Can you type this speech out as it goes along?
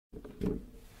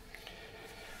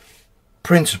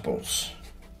Principles.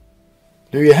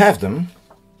 Do you have them?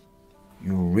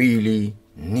 You really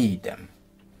need them.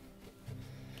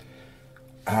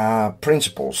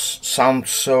 Principles sound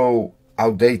so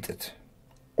outdated,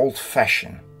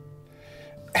 old-fashioned,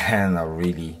 and are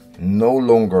really no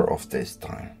longer of this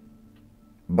time.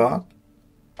 But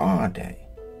are they?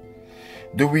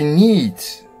 Do we need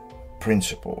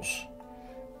principles?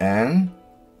 And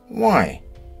why?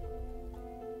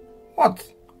 What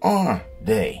are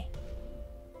they?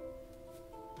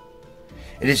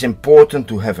 It is important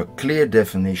to have a clear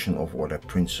definition of what our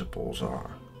principles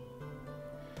are.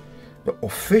 The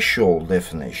official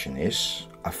definition is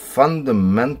a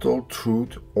fundamental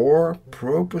truth or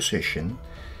proposition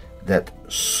that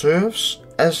serves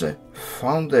as a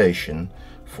foundation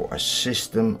for a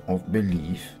system of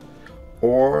belief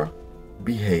or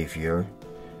behavior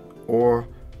or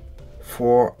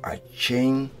for a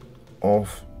chain of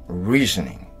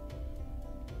reasoning.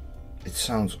 It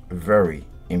sounds very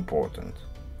important,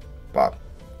 but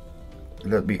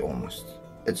let's be honest,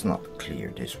 it's not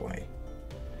clear this way.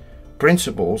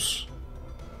 Principles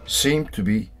seem to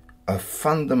be a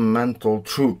fundamental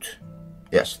truth.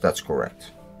 Yes, that's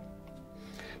correct.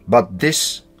 But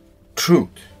this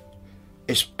truth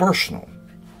is personal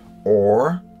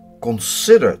or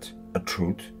considered a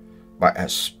truth by a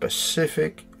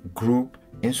specific group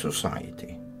in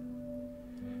society.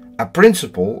 A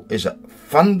principle is a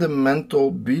fundamental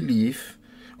belief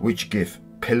which gives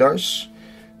pillars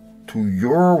to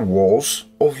your walls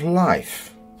of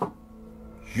life.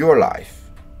 Your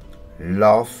life,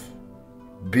 love,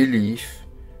 belief,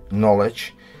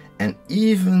 knowledge, and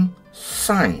even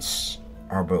science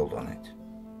are built on it.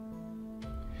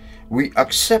 We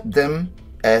accept them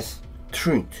as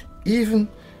truth, even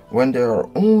when they are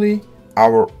only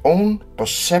our own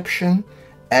perception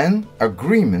and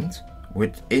agreement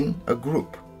within a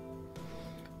group.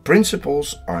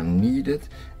 Principles are needed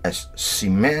as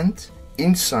cement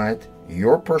inside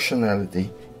your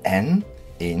personality and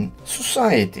in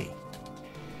society.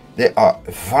 They are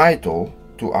vital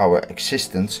to our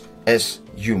existence as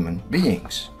human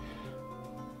beings.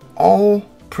 All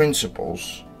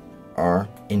principles are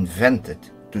invented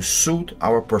to suit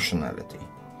our personality,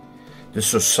 the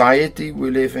society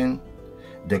we live in,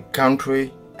 the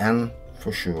country, and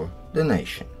for sure the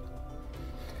nation.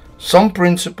 Some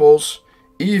principles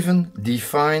even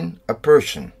define a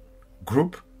person,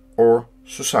 group, or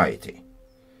society.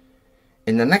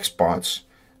 In the next parts,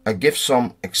 I give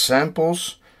some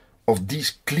examples of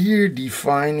these clear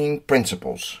defining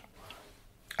principles.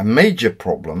 A major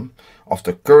problem of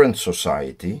the current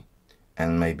society,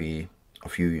 and maybe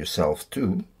of you yourself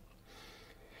too,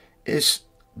 is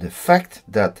the fact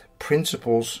that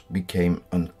principles became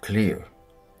unclear,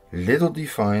 little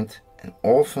defined, and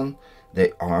often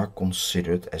they are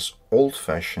considered as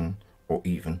old-fashioned or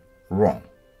even wrong.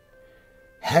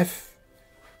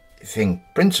 Having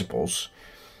principles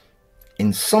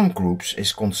in some groups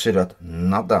is considered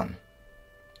not done,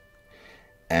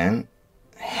 and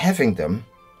having them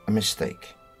a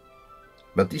mistake.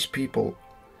 But these people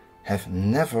have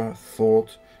never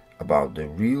thought about the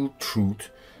real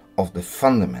truth of the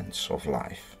fundamentals of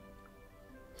life,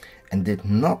 and did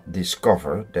not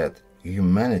discover that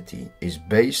humanity is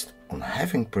based on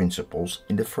having principles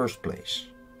in the first place.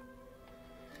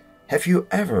 Have you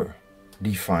ever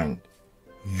defined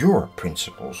your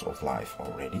principles of life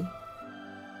already?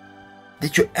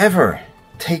 Did you ever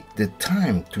take the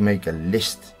time to make a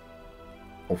list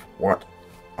of what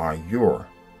are your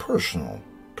personal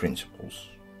principles?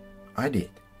 I did.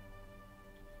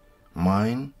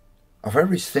 Mine are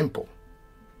very simple.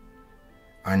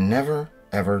 I never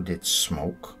ever did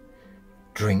smoke,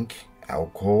 drink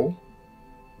alcohol.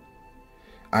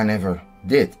 I never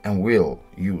did and will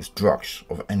use drugs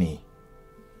of any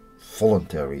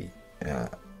voluntary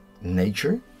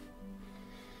nature.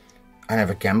 I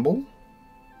never gamble.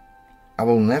 I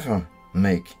will never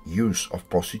make use of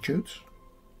prostitutes,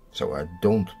 so I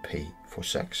don't pay for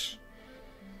sex.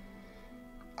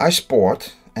 I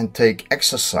sport and take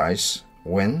exercise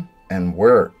when and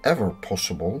wherever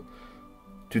possible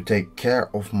to take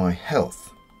care of my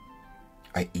health.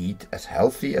 I eat as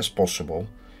healthy as possible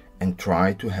and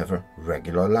try to have a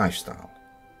regular lifestyle.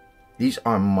 These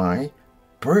are my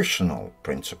personal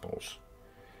principles,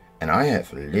 and I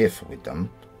have lived with them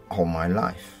all my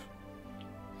life.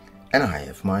 And I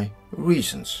have my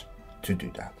reasons to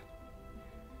do that.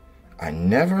 I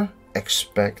never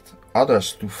expect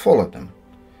others to follow them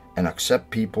and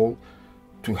accept people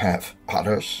to have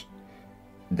others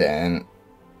then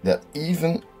that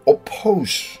even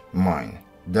oppose mine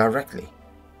directly.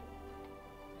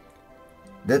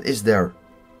 That is their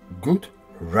good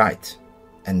right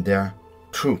and their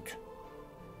truth.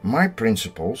 My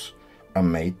principles are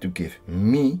made to give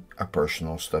me a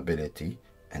personal stability,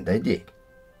 and they did.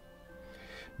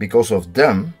 Because of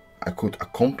them, I could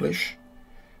accomplish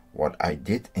what I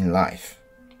did in life.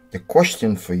 The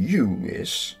question for you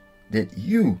is, did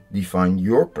you define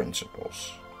your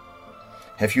principles?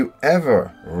 Have you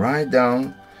ever write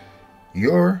down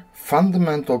your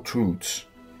fundamental truths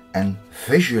and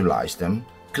visualize them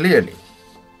clearly?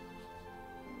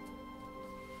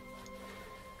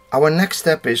 Our next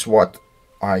step is, what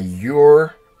are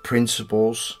your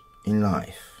principles in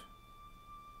life?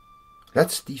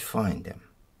 Let's define them.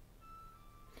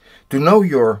 To know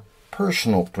your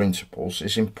personal principles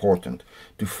is important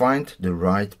to find the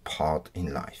right path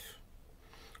in life.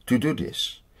 To do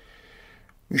this,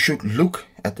 you should look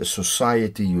at the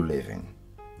society you live in.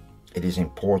 It is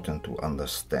important to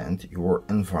understand your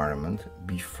environment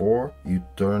before you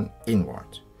turn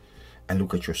inward and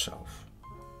look at yourself.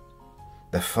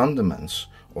 The fundamentals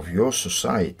of your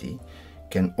society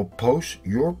can oppose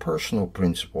your personal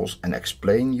principles and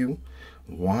explain you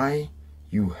why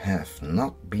you have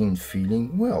not been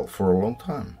feeling well for a long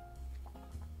time.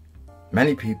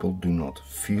 Many people do not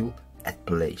feel at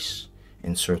place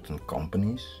in certain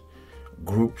companies,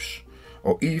 groups,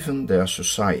 or even their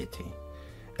society,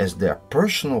 as their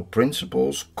personal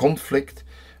principles conflict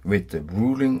with the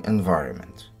ruling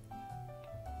environment.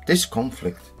 This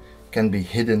conflict can be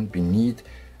hidden beneath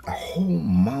a whole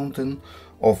mountain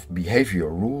of behavior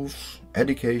rules,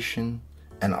 education,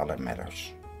 and other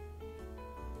matters.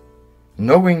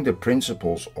 Knowing the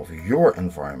principles of your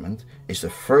environment is the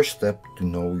first step to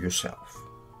know yourself.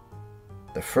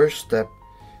 The first step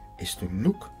is to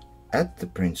look at the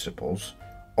principles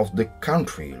of the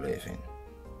country you live in.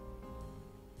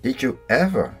 Did you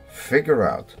ever figure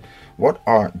out what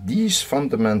are these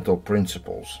fundamental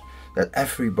principles that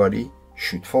everybody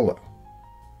should follow?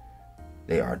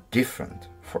 They are different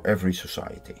for every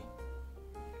society.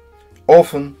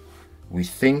 Often we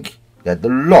think that the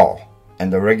law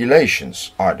and the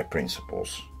regulations are the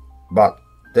principles, but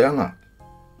they are not.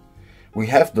 We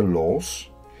have the laws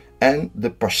and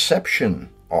the perception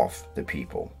of the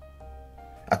people.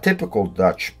 A typical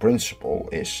Dutch principle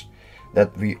is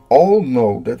that we all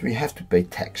know that we have to pay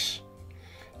tax,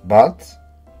 but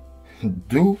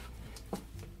do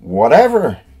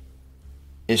whatever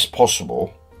is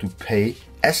possible to pay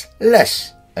as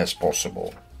less as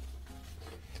possible.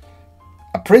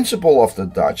 A principle of the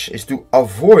Dutch is to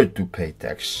avoid to pay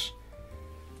tax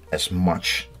as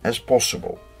much as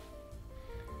possible.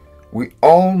 We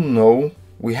all know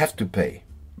we have to pay,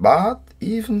 but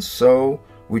even so,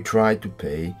 we try to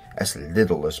pay as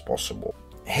little as possible.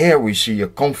 Here we see a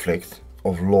conflict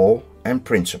of law and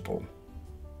principle.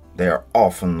 They are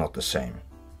often not the same.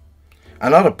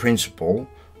 Another principle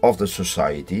of the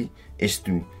society is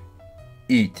to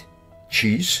eat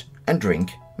cheese and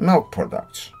drink milk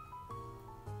products.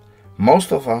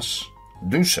 Most of us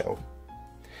do so,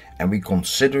 and we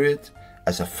consider it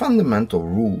as a fundamental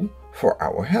rule for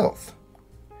our health.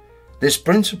 This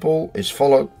principle is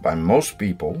followed by most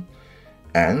people,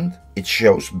 and it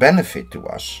shows benefit to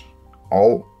us,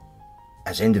 all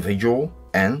as individual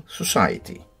and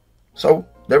society. So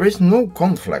there is no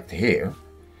conflict here.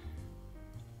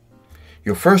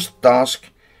 Your first task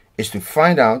is to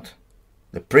find out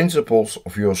the principles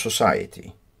of your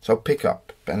society. So pick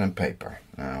up pen and paper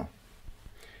now.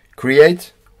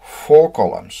 Create 4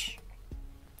 columns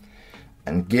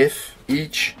and give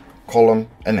each column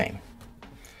a name.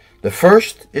 The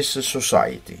first is the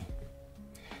society.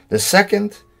 The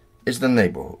second is the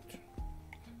neighborhood.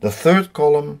 The third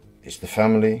column is the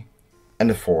family, and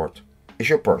the fourth is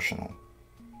your personal.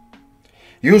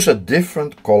 Use a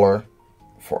different color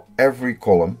for every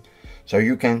column so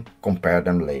you can compare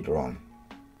them later on.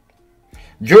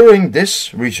 During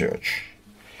this research,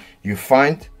 you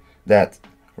find that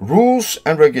rules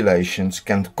and regulations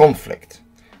can conflict,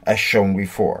 as shown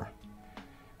before,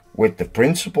 with the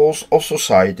principles of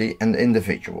society and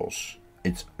individuals.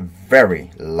 It's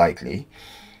very likely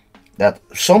that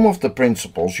some of the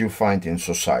principles you find in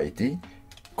society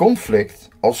conflict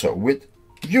also with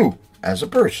you as a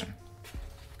person.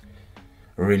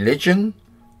 Religion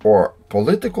or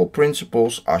political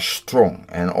principles are strong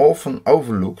and often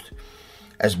overlooked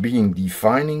as being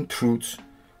defining truths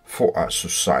for a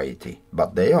society,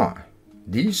 but they are.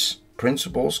 These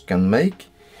principles can make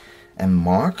and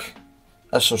mark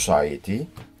a society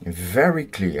very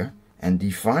clear and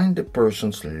define the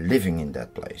persons living in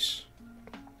that place.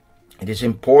 It is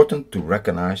important to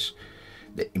recognize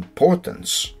the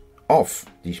importance of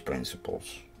these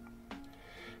principles.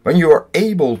 When you are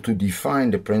able to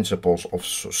define the principles of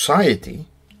society,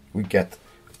 we get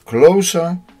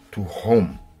closer to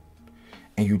home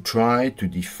and you try to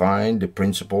define the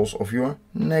principles of your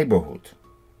neighborhood.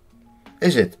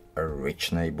 Is it a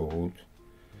rich neighborhood?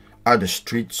 Are the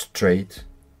streets straight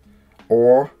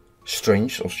or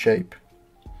strange of shape?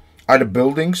 Are the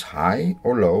buildings high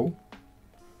or low?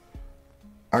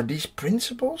 Are these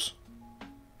principles?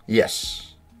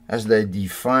 Yes, as they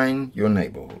define your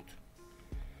neighborhood.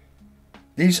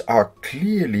 These are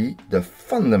clearly the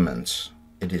fundaments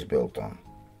it is built on.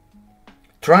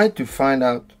 Try to find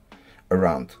out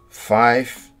around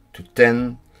 5 to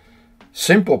 10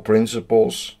 simple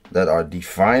principles that are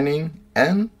defining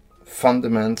and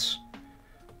fundaments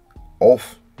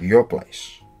of your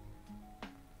place.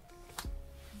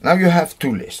 Now you have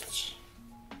two lists.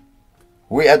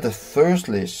 We add the third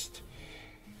list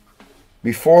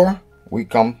before we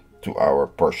come to our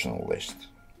personal list.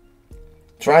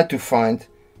 Try to find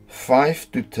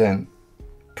 5 to 10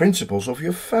 principles of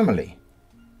your family.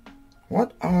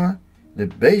 What are the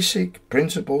basic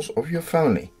principles of your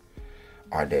family?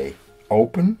 Are they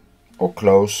open or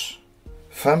close,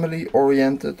 family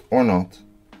oriented or not,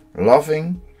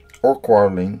 loving or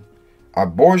quarreling? Are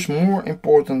boys more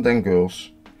important than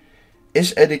girls?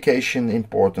 Is education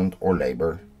important or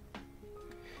labor?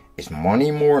 Is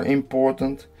money more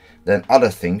important than other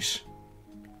things?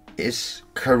 Is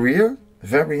career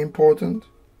very important?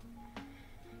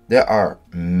 There are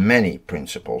many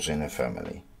principles in a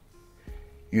family.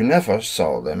 You never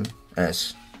saw them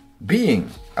as being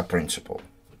a principle.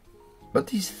 But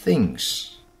these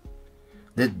things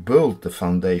that built the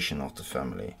foundation of the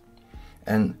family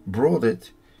and brought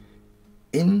it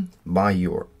in by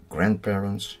your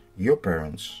grandparents, your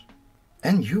parents,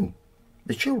 and you,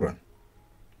 the children.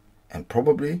 And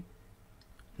probably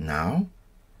now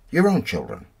your own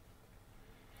children.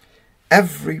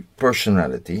 Every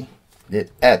personality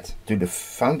did add to the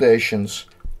foundations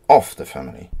of the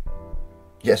family.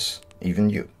 Yes, even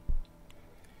you.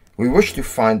 We wish to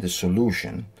find the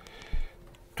solution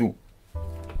to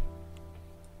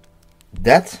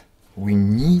that. We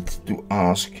need to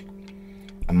ask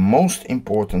a most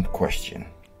important question.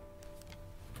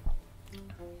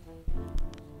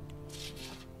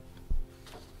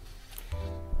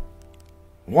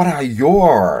 What are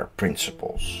your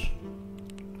principles?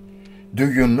 Do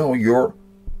you know your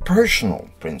personal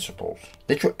principles?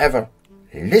 Did you ever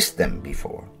list them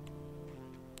before?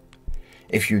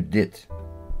 If you did,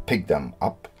 pick them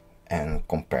up and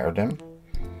compare them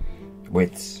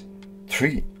with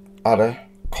 3 other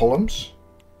columns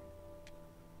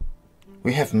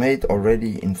we have made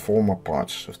already in former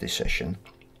parts of this session.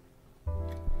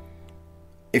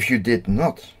 If you did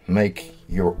not make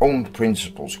your own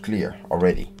principles clear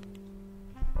already,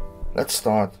 let's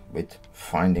start with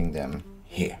finding them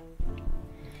here.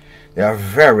 They are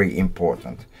very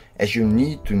important as you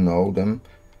need to know them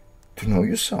to know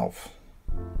yourself.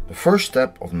 The first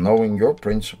step of knowing your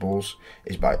principles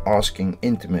is by asking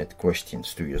intimate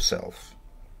questions to yourself.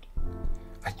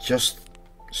 I just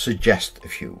suggest a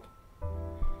few.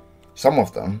 Some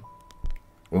of them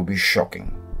will be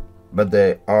shocking, but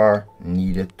they are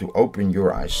needed to open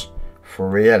your eyes for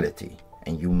reality,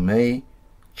 and you may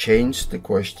change the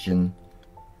question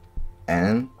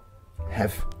and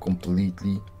have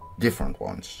completely different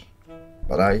ones.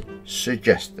 But I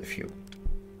suggest a few.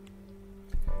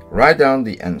 Write down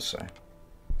the answer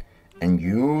and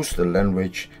use the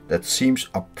language that seems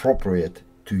appropriate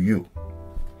to you.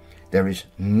 There is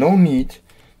no need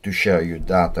to share your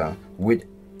data with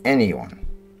anyone.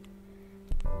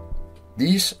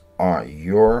 These are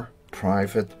your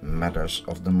private matters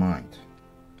of the mind.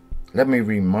 Let me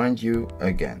remind you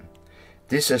again,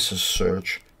 this is a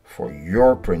search for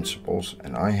your principles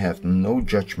and I have no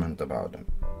judgment about them.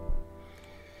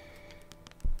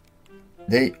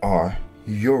 They are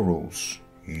your rules,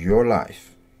 your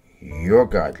life, your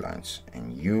guidelines,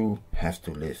 and you have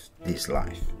to live this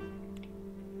life.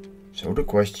 So the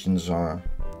questions are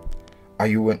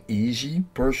you an easy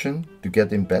person to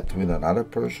get in bed with another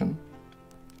person?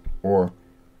 Or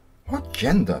what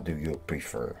gender do you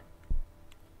prefer?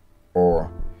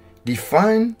 Or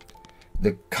define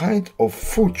the kind of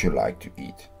food you like to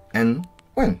eat and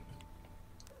when?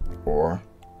 Or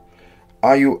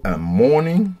are you a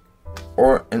morning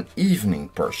or an evening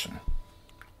person?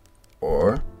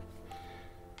 Or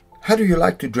how do you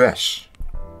like to dress?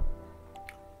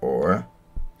 Or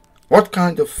what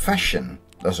kind of fashion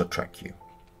does attract you?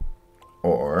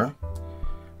 Or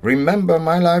remember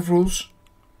my life rules?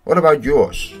 What about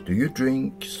yours? Do you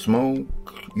drink,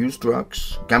 smoke, use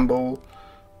drugs, gamble,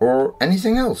 or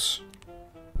anything else?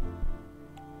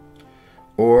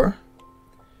 Or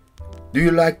do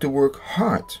you like to work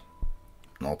hard?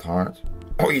 Not hard.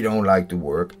 Or you don't like to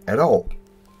work at all?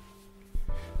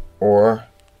 Or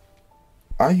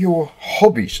are your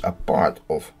hobbies a part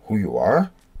of who you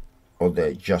are, or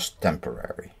they're just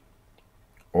temporary?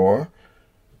 Or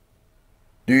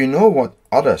do you know what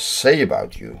others say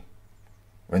about you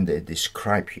when they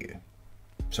describe you?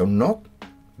 So not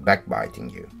backbiting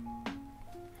you.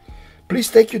 Please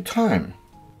take your time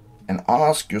and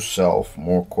ask yourself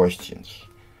more questions.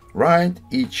 Write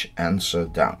each answer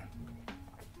down.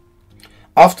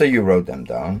 After you wrote them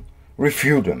down,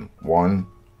 review them one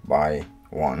by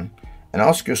one and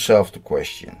ask yourself the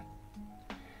question: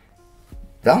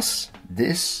 does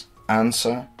this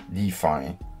answer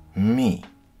define me?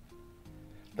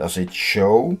 Does it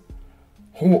show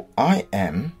who I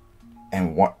am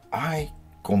and what I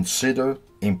consider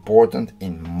important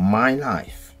in my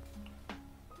life?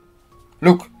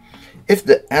 Look, if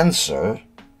the answer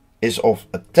is of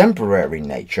a temporary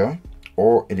nature,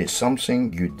 or it is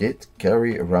something you did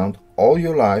carry around all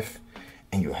your life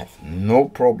and you have no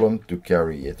problem to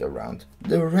carry it around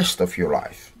the rest of your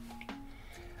life.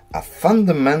 A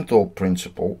fundamental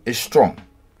principle is strong,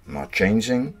 not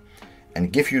changing,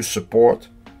 and give you support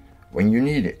when you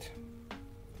need it.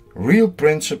 Real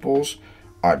principles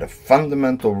are the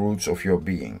fundamental roots of your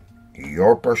being,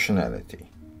 your personality.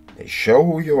 They show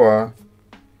who you are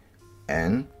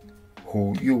and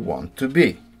who you want to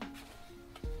be.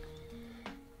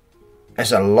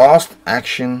 As a last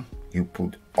action, you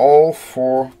put all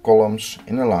 4 columns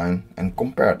in a line and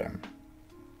compare them.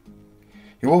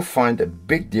 You will find a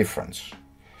big difference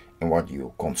in what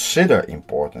you consider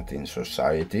important in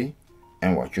society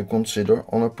and what you consider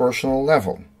on a personal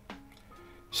level.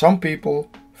 Some people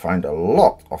find a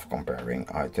lot of comparing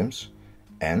items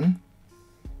and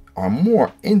are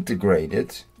more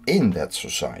integrated in that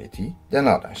society than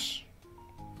others.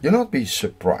 Do not be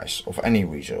surprised of any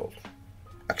result.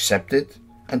 Accept it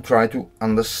and try to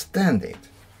understand it.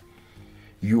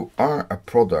 You are a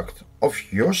product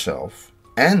of yourself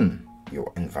and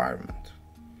your environment.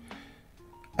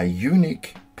 A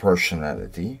unique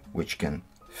personality which can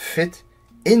fit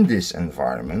in this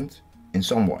environment in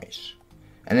some ways,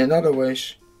 and in other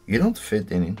ways you don't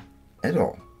fit in at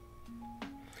all.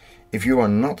 If you are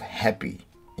not happy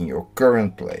in your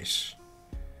current place,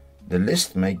 the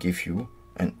list may give you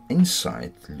an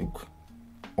inside look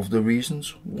of the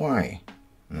reasons why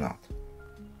not.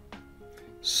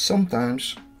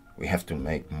 Sometimes we have to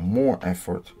make more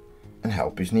effort and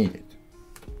help is needed.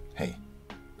 Hey,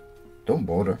 don't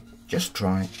bother, just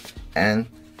try and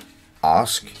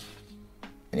ask.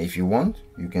 And if you want,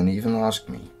 you can even ask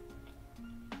me.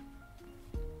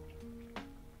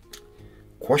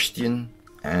 Question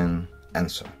and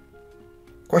answer.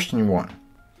 Question 1.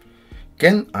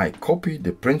 Can I copy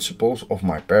the principles of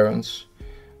my parents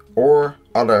or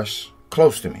others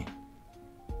close to me?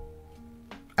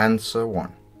 Answer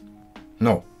 1.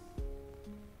 No.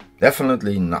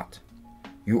 Definitely not.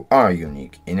 You are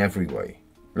unique in every way.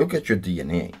 Look at your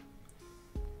DNA.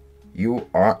 You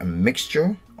are a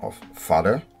mixture of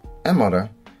father and mother,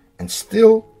 and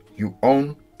still you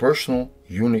own personal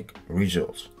unique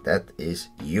results. That is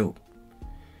you.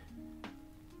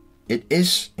 It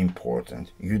is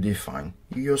important you define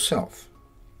yourself.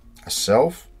 A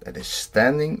self that is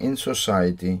standing in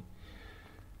society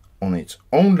on its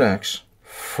own legs,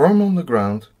 firm on the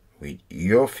ground with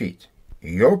your feet.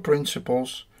 Your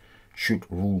principles should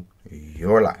rule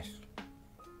your life.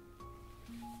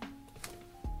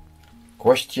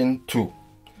 Question 2.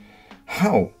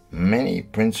 How many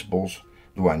principles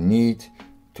do I need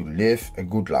to live a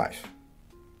good life?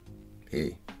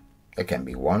 It can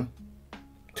be 1,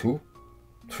 2,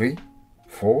 3,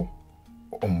 4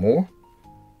 or more.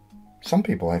 Some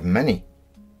people have many.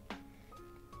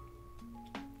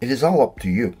 It is all up to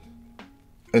you.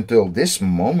 Until this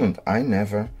moment, I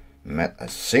never met a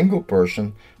single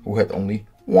person who had only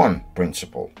 1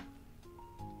 principle.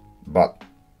 But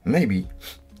maybe,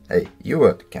 hey,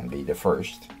 you can be the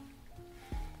first.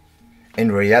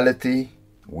 In reality,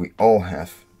 we all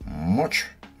have much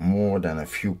more than a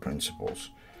few principles,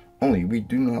 only we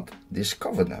do not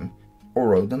discover them or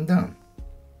wrote them down.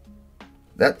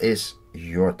 That is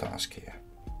your task here.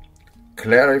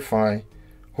 Clarify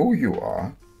who you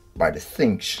are by the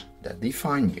things that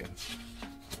define you.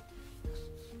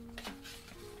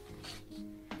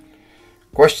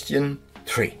 Question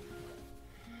 3.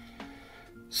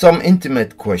 Some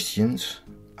intimate questions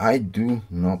I do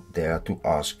not dare to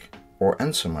ask or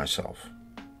answer myself.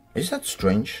 Is that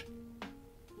strange?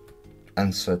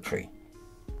 Answer 3.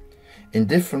 In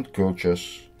different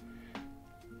cultures,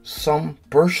 some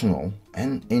personal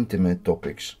and intimate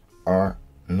topics are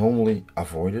normally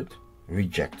avoided,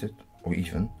 rejected, or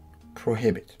even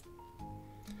prohibited.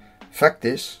 Fact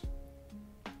is,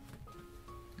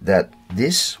 that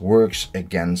this works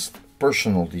against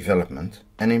personal development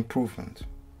and improvement.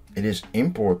 It is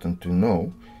important to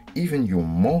know even your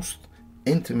most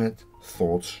intimate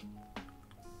thoughts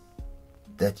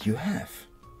that you have.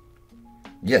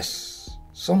 Yes,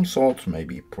 some thoughts may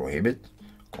be prohibited,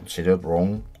 considered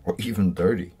wrong, or even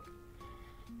dirty.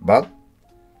 But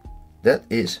that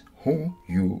is who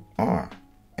you are,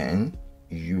 and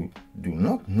you do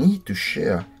not need to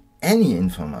share any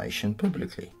information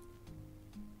publicly.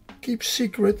 Keep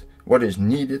secret what is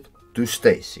needed to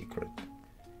stay secret.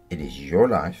 It is your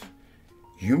life.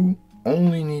 You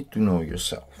only need to know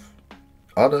yourself.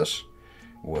 Others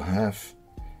will have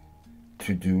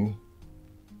to do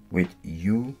with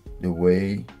you the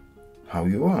way how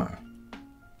you are,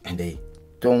 and they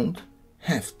don't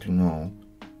have to know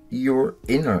your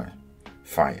inner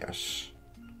fires.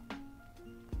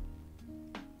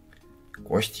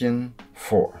 Question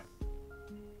 4.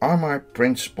 Are my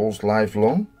principles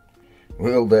lifelong?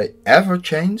 Will they ever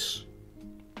change?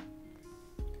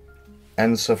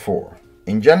 Answer 4.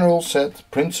 In general said,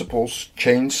 principles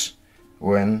change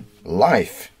when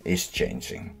life is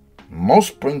changing.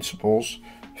 Most principles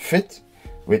fit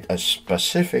with a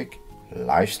specific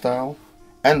lifestyle,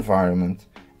 environment,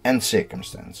 and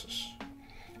circumstances.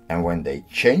 And when they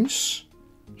change,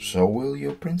 so will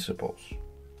your principles.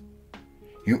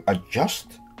 You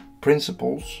adjust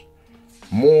principles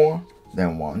more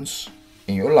than once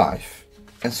in your life,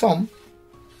 and some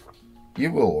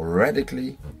you will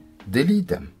radically delete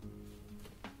them.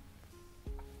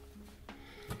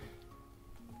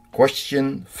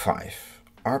 Question 5.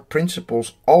 Are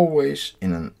principles always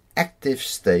in an active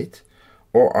state,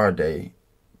 or are they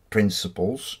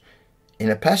principles in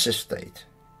a passive state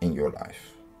in your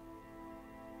life?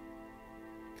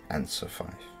 Answer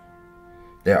 5.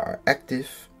 There are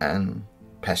active and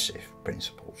passive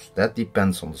principles. That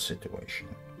depends on the situation.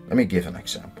 Let me give an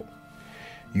example.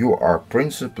 You are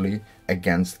principally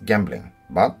against gambling,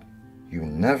 but you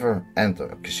never enter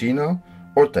a casino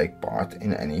or take part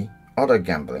in any other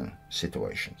gambling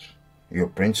situations. Your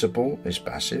principle is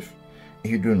passive.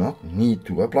 You do not need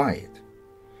to apply it.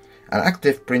 An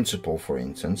active principle, for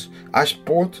instance, I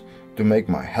sport to make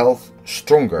my health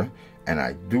stronger, and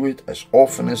I do it as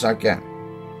often as I can.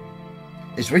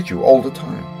 It's with you all the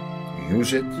time. You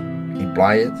use it,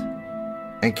 apply it,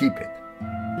 and keep it.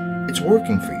 It's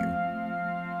working for you.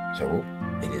 So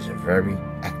it is a very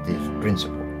active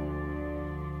principle.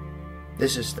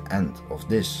 This is the end of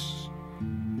this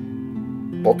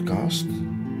podcast.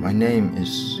 My name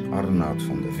is Arnoud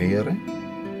van der Veeren.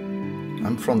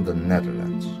 I'm from the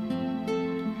Netherlands.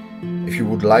 If you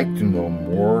would like to know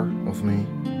more of me,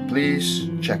 please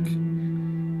check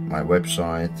my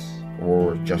website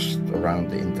or just around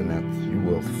the internet. You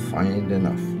will find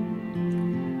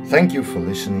enough. Thank you for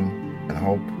listening, and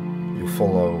hope you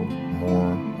follow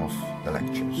more of the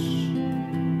lectures.